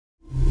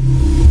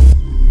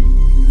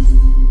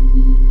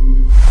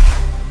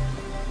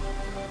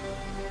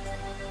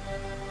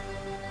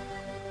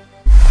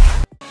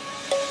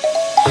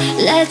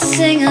Let's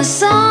sing a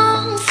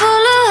song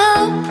full of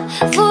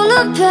hope, full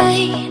of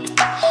pain.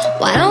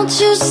 Why don't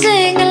you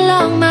sing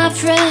along, my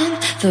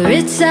friend? For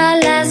it's our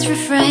last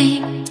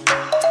refrain.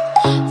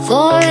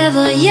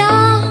 Forever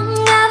young,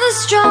 ever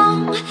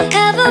strong,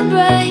 ever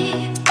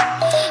brave.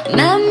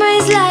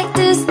 Memories like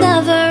this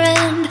never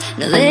end.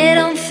 No, they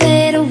don't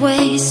fade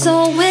away. So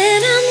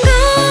when I'm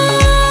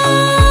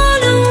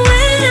gone, oh,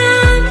 when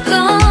I'm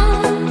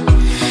gone,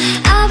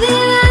 I'll be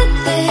right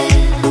there,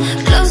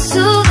 close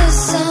to the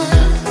sun.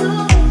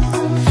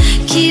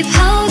 Keep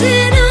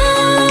holding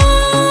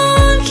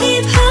on,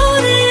 keep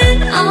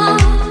holding on,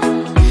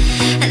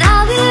 and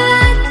I'll be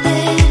right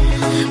there,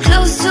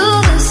 close to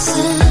the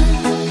sun,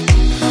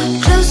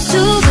 close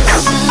to the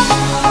sun.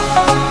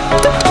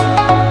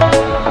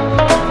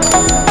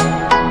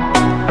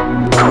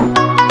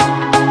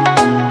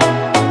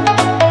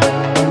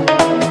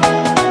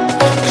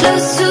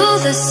 Close to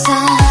the sun.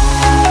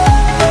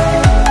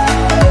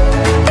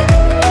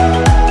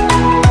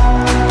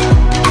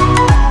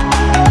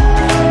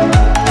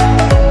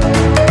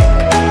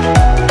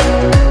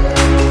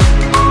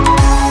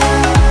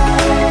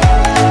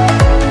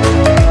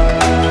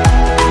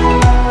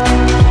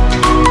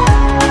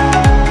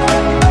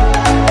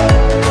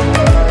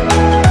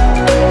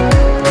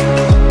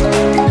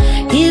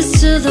 Here's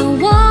to the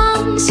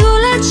ones who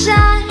let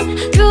shine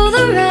through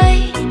the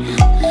rain,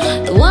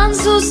 the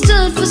ones who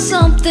stood for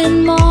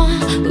something more.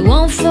 We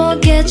won't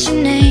forget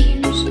your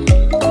names.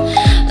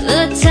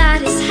 The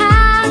tide is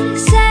high,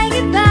 say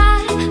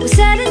goodbye, we're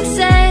setting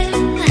sail,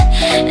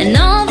 and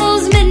all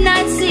those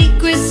midnight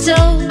secrets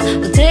told,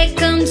 we'll take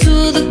them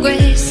to the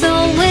grave. So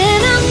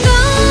when I'm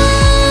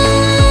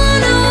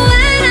gone, oh,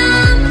 when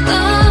I'm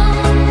gone,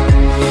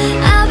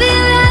 I'll be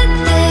right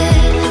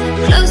there,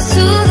 close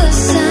to the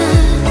sun.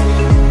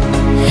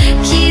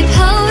 Keep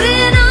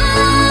holding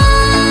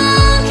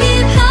on,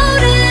 keep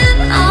holding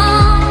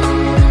on,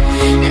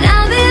 and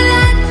I'll be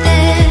right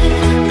there,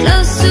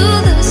 close to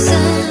the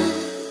sun,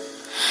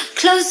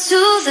 close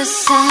to the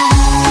sun.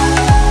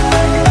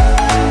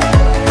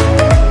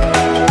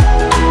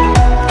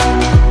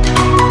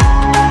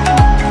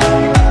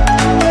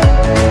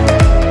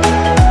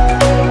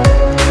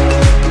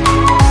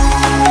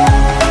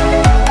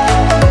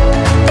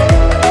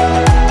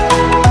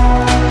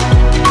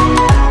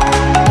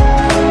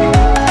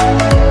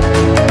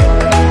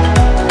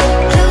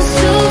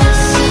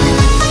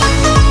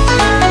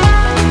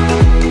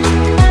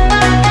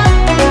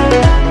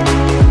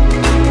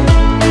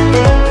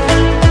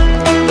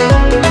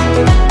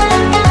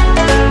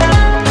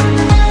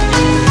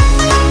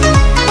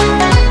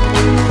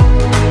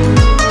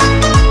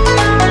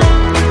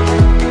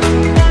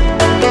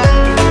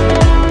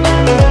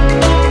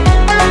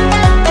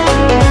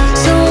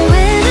 So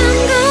when I'm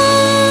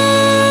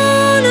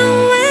gone, oh,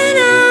 when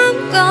I'm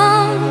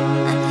gone,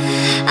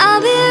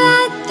 I'll be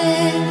right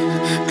there,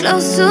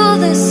 close to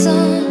the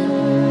sun.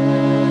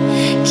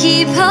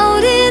 Keep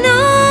holding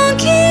on,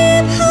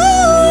 keep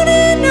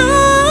holding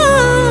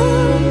on,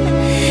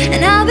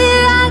 and I'll be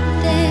right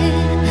there,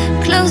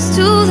 close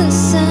to the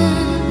sun,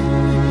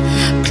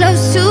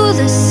 close to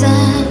the sun.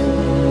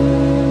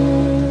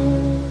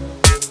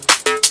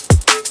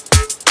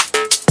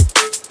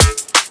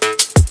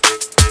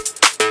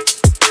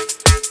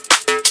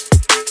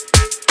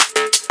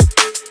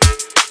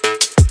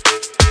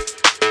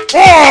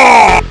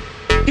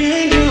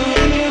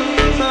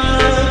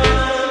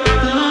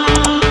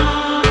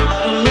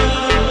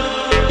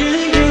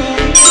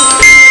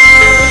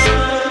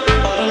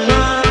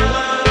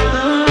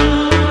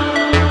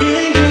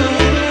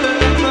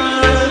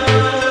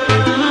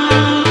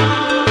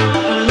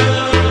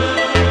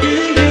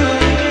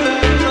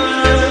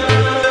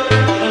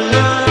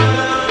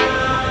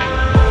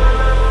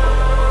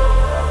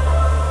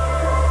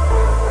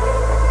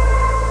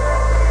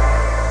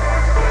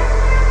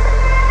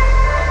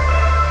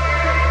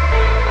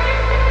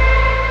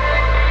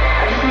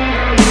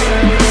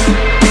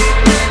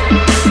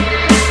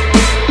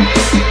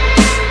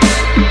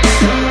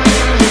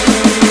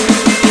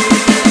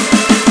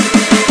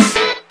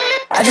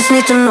 I just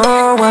need to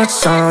know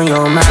what's on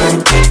your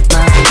mind.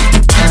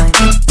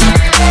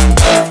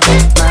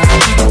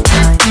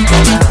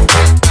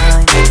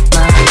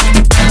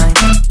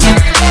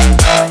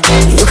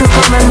 You can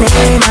call my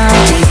name,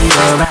 I'll be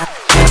alright.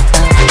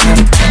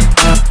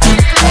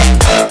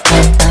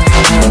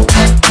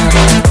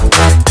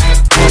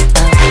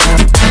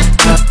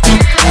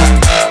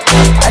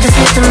 I just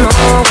need to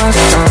know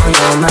what's on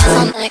your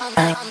mind.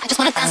 I just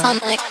wanna dance all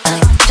night. I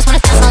just wanna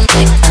dance all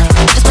night.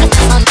 I just wanna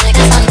dance all night.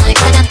 Dance all night.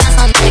 I gotta dance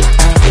all night.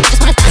 I just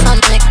wanna dance all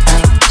night.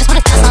 I just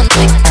wanna dance all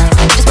night.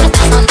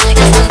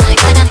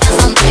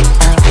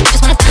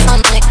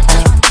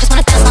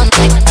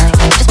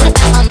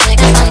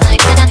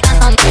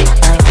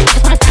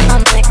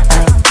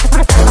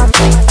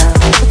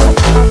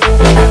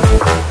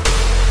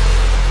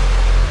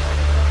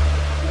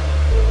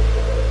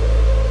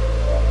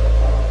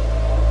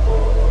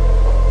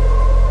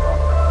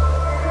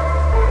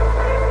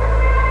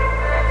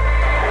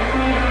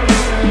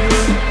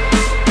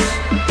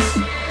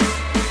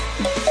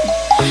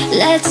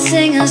 Let's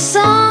sing a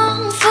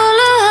song full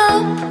of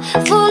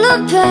hope, full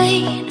of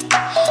pain.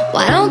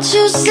 Why don't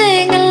you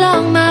sing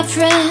along, my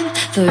friend?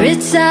 For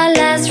it's our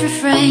last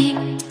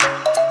refrain.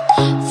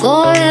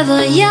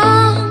 Forever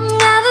young,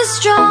 ever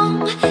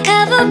strong,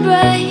 ever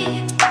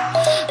brave.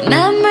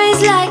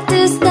 Memories like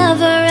this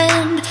never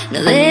end.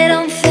 No, they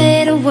don't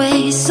fade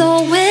away. So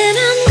when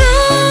I'm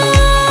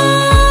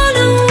gone,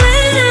 oh,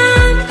 when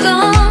I'm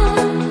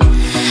gone,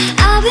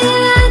 I'll be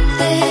right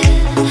there,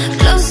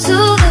 close to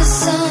the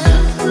sun.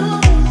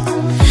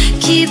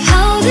 Keep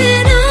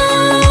holding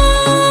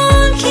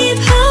on, keep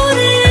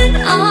holding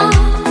on,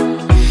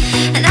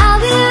 and I'll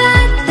be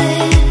right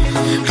there,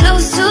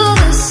 close to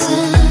the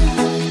sun,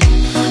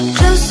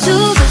 close to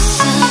the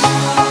sun.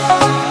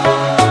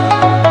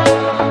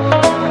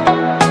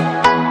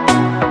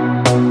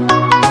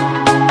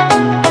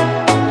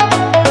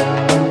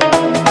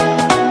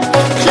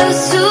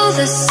 Close to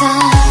the sun.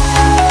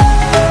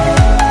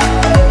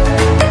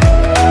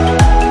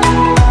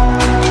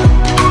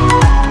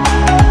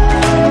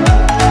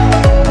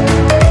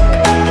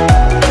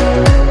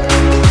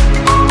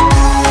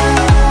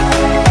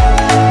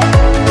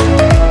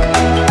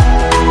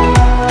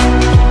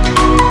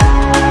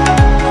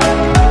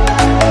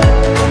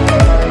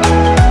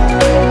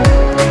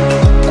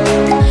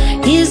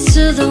 Here's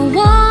to the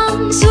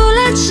ones who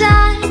let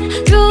shine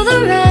through the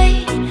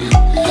rain,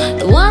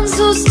 the ones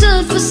who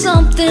stood for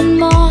something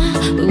more.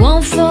 We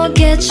won't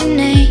forget your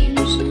names.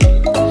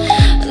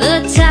 The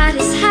tide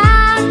is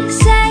high,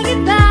 say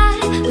goodbye,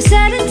 we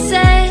set it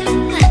sail,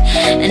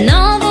 and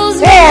all those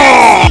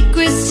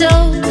secrets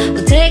told,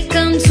 we'll take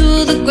them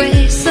to the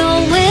grave. So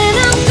when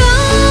I'm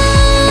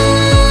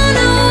gone,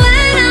 oh,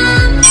 when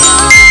I'm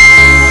gone,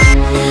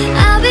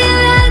 I'll be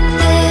right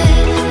there,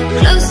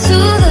 close to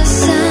the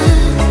sun.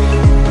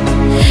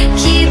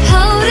 Keep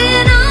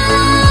holding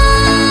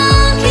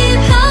on,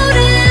 keep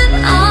holding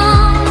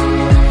on,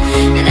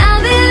 and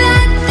I'll be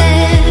right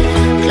there,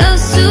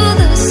 close to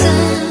the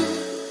sun,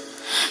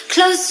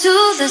 close to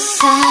the sun. Close to the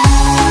sun.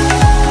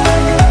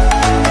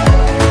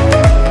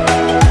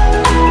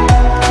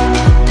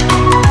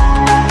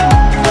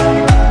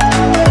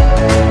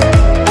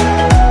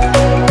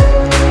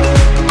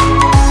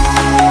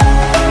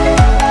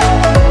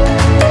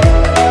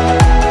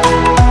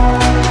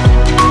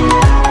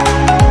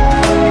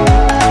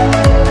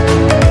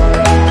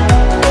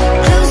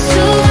 Close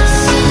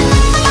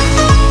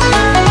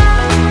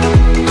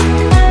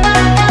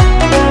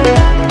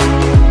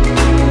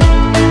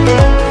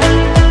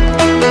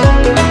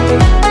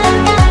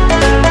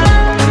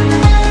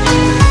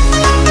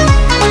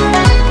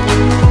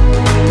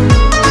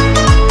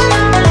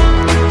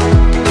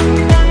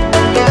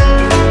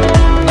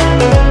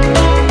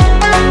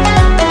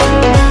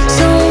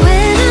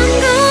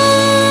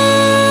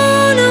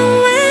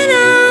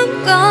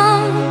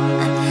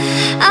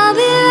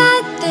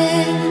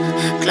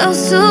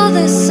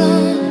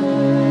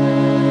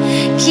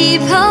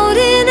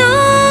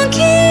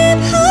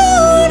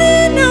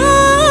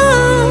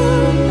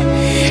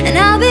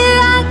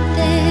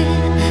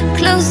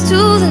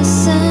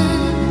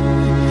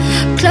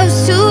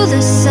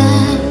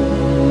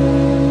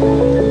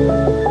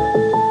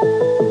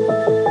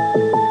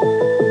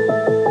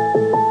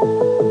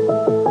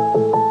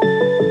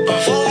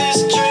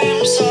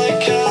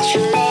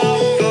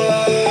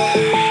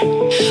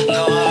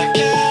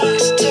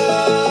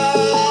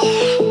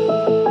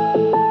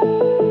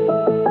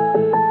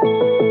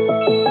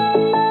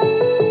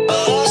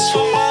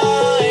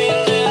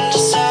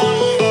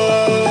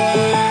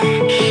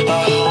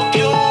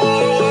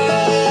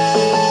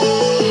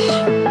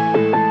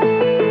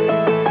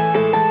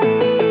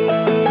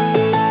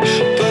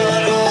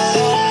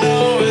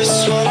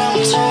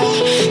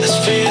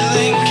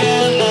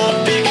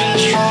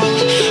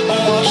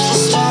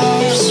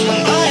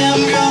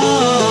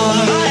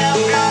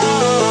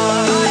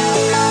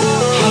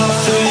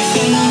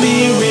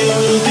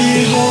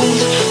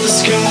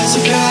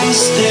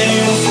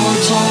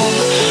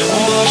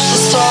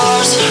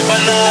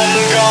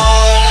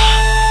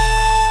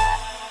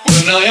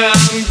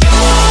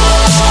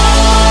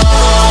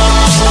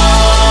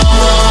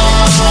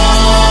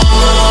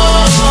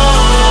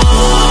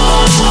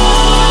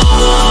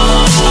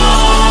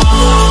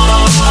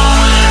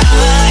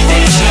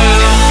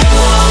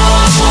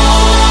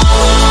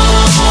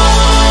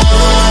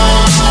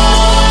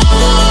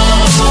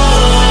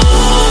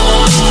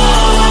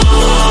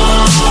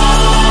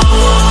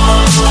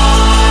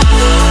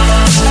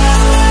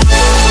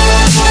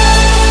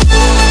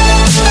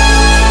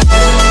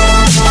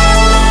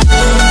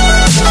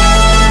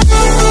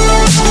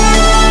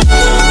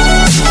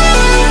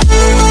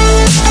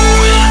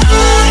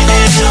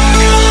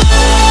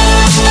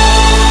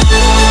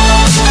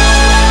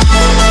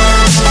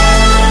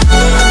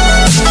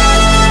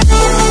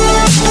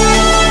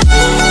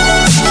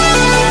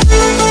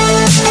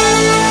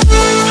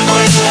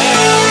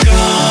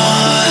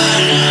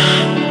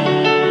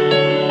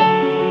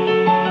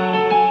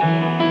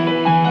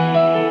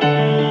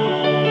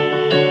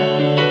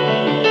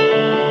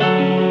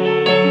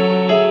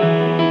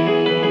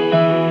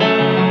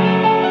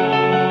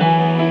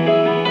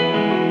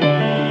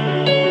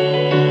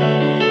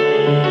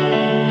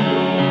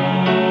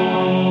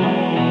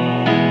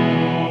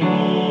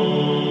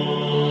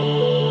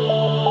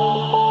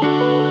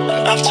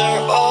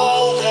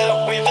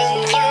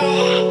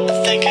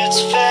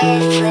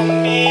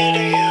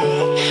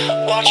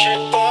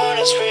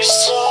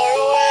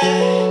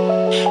night.